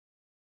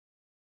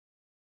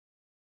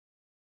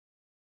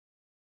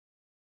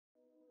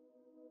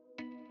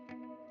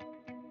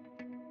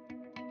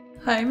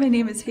Hi, my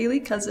name is Hayley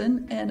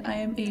Cousin, and I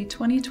am a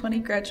 2020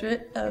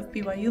 graduate of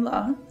BYU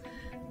Law,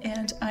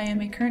 and I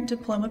am a current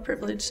diploma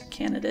privilege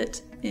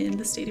candidate in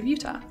the state of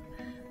Utah.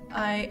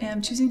 I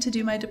am choosing to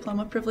do my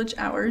diploma privilege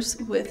hours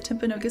with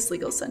Timp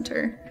Legal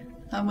Center.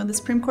 When the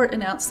Supreme Court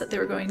announced that they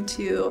were going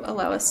to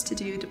allow us to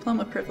do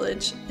diploma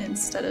privilege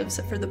instead of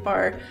sit for the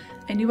bar,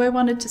 I knew I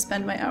wanted to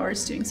spend my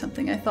hours doing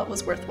something I felt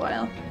was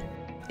worthwhile.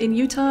 In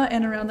Utah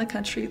and around the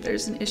country,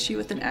 there's an issue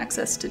with an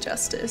access to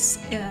justice,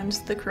 and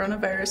the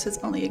coronavirus has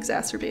only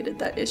exacerbated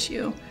that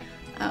issue.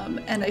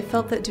 And I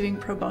felt that doing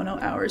pro bono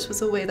hours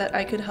was a way that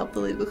I could help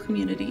the legal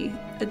community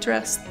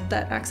address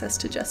that access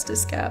to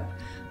justice gap.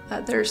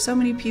 There are so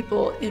many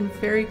people in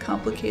very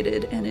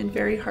complicated and in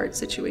very hard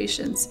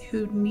situations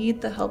who need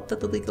the help that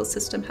the legal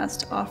system has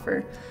to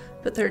offer,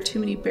 but there are too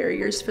many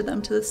barriers for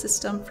them to the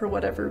system for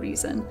whatever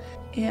reason.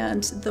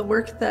 And the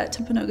work that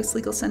Timp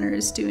Legal Center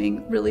is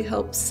doing really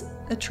helps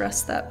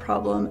address that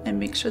problem and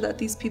make sure that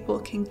these people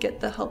can get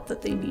the help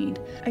that they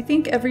need. I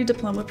think every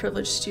diploma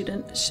privilege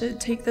student should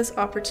take this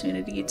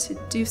opportunity to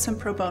do some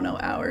pro bono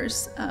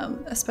hours,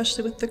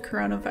 especially with the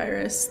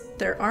coronavirus.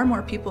 There are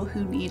more people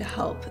who need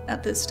help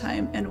at this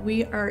time, and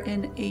we are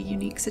in a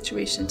unique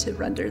situation to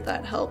render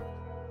that help.